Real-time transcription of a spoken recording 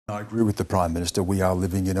I agree with the Prime Minister. We are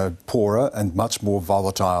living in a poorer and much more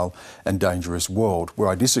volatile and dangerous world. Where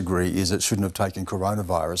I disagree is it shouldn't have taken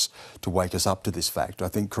coronavirus to wake us up to this fact. I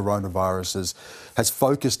think coronavirus has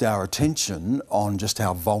focused our attention on just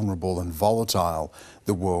how vulnerable and volatile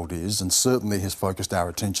the world is, and certainly has focused our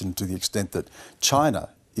attention to the extent that China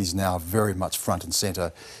is now very much front and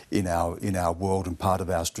centre in our world and part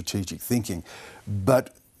of our strategic thinking.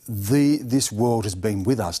 But this world has been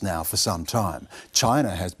with us now for some time. China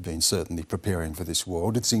has been certainly preparing for this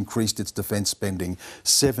world. It's increased its defence spending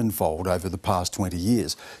sevenfold over the past 20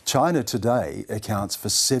 years. China today accounts for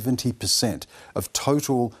 70% of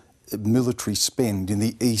total military spend in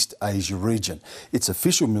the East Asia region. Its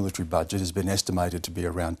official military budget has been estimated to be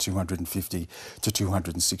around $250 to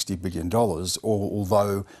 $260 billion,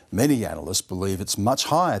 although many analysts believe it's much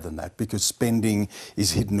higher than that because spending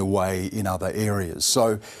is hidden away in other areas.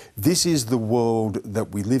 So this is the world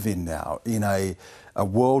that we live in now, in a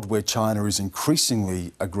world where China is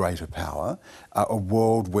increasingly a greater power, a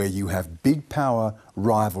world where you have big power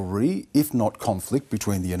rivalry, if not conflict,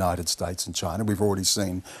 between the United States and China. We've already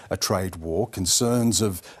seen a trade war, concerns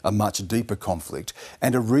of a much deeper conflict,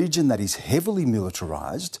 and a region that is heavily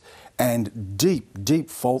militarised and deep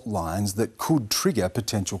fault lines that could trigger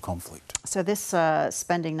potential conflict. So this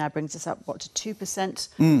spending now brings us up, what, to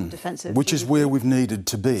 2% defensive which GDP? is where we've needed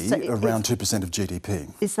to be, so around 2% of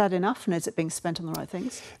GDP. Is that enough, and is it being spent on the right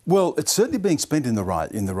things? Well, it's certainly being spent in the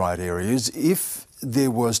right areas. If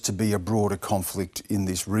there was to be a broader conflict in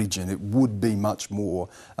this region, it would be much more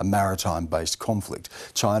a maritime-based conflict.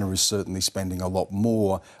 China is certainly spending a lot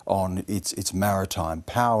more on its maritime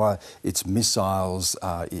power, its missiles,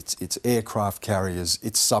 its aircraft carriers,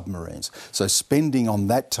 its submarines. So spending on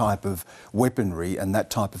that type of weaponry and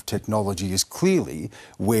that type of technology is clearly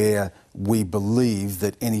where we believe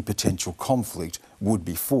that any potential conflict would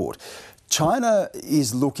be fought. China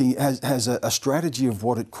is has a strategy of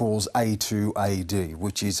what it calls A2AD,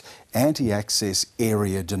 which is anti-access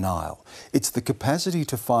area denial. It's the capacity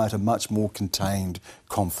to fight a much more contained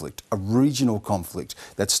conflict, a regional conflict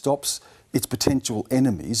that stops its potential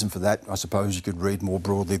enemies, and for that, I suppose you could read more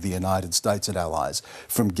broadly the United States and allies,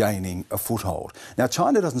 from gaining a foothold. Now,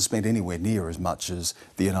 China doesn't spend anywhere near as much as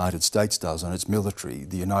the United States does on its military.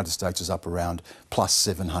 The United States is up around plus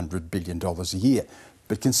 $700 billion a year.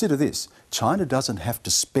 But consider this, China doesn't have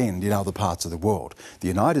to spend in other parts of the world. The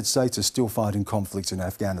United States is still fighting conflicts in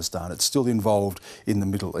Afghanistan. It's still involved in the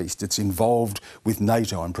Middle East. It's involved with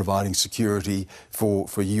NATO and providing security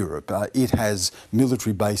for Europe. It has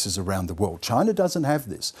military bases around the world. China doesn't have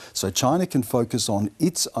this. So China can focus on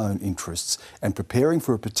its own interests and preparing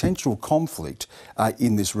for a potential conflict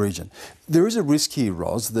in this region. There is a risk here,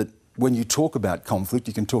 Ros, that when you talk about conflict,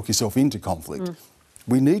 you can talk yourself into conflict.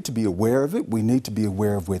 We need to be aware of it. We need to be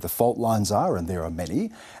aware of where the fault lines are, and there are many,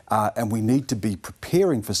 and we need to be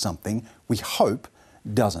preparing for something we hope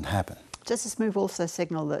doesn't happen. Does this move also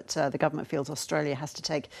signal that the government feels Australia has to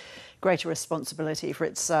take greater responsibility for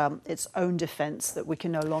its own defence, that we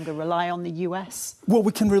can no longer rely on the US? Well,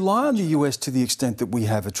 we can rely on the US to the extent that we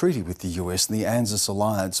have a treaty with the US, and the ANZUS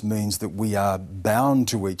alliance means that we are bound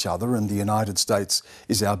to each other, and the United States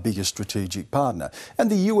is our biggest strategic partner. And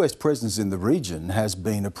the US presence in the region has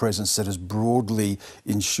been a presence that has broadly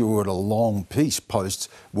ensured a long peace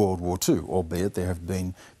post-World War II, albeit there have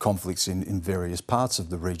been conflicts in various parts of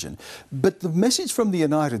the region. But the message from the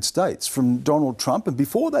United States, from Donald Trump, and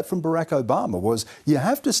before that from Barack Obama, was you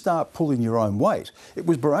have to start pulling your own weight. It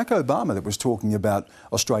was Barack Obama that was talking about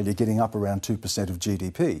Australia getting up around 2% of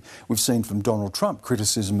GDP. We've seen from Donald Trump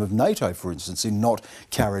criticism of NATO, for instance, in not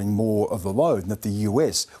carrying more of the load, and that the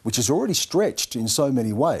US, which is already stretched in so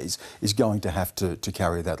many ways, is going to have to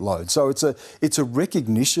carry that load. So it's a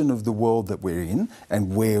recognition of the world that we're in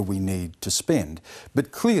and where we need to spend.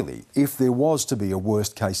 But clearly, if there was to be a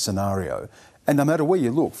worst-case scenario, and no matter where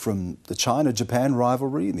you look, from the China-Japan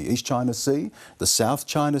rivalry in the East China Sea, the South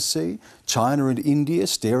China Sea, China and India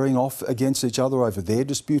staring off against each other over their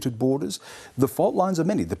disputed borders, the fault lines are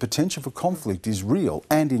many. The potential for conflict is real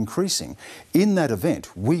and increasing. In that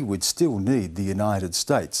event, we would still need the United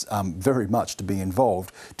States very much to be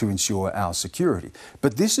involved to ensure our security.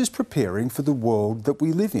 But this is preparing for the world that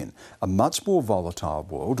we live in, a much more volatile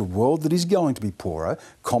world, a world that is going to be poorer,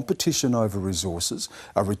 competition over resources,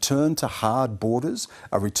 a return to hard borders,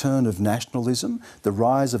 a return of nationalism, the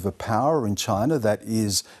rise of a power in China that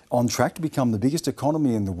is on track to become the biggest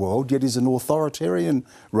economy in the world, yet is an authoritarian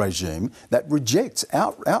regime that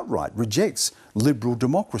outright rejects liberal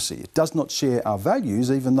democracy. It does not share our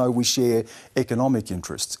values, even though we share economic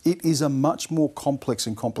interests. It is a much more complex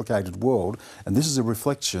and complicated world, and this is a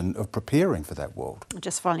reflection of preparing for that world.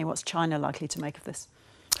 Just finally, what's China likely to make of this?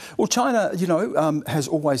 Well, China, you know, has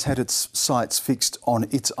always had its sights fixed on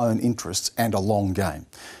its own interests and a long game.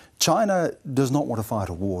 China does not want to fight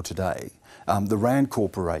a war today. The Rand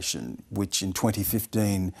Corporation, which in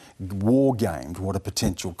 2015 war-gamed what a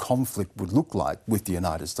potential conflict would look like with the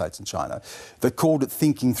United States and China, they called it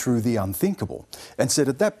thinking through the unthinkable and said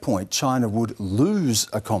at that point China would lose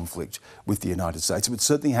a conflict with the United States. It would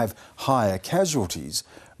certainly have higher casualties,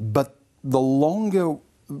 but the longer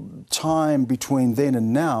time between then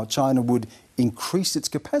and now, China would increase its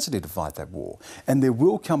capacity to fight that war. And there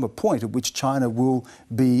will come a point at which China will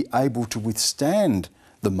be able to withstand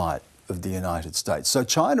the might of the United States. So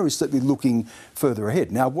China is certainly looking further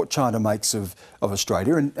ahead. Now, what China makes of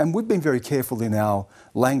Australia, and we've been very careful in our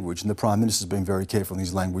language, and the Prime Minister's been very careful in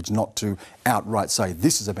his language not to outright say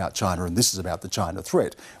this is about China and this is about the China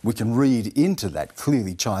threat. We can read into that.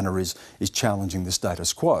 Clearly China is challenging the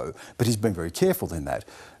status quo, but he's been very careful in that.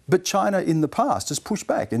 But China in the past has pushed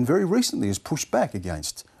back, and very recently has pushed back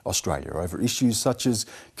against Australia over issues such as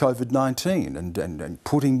COVID-19 and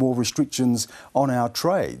putting more restrictions on our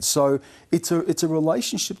trade. So it's a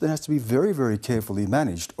relationship that has to be very, very carefully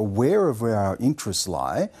managed, aware of where our interests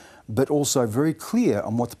lie, but also very clear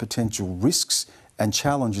on what the potential risks and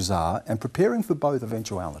challenges are, and preparing for both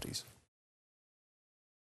eventualities.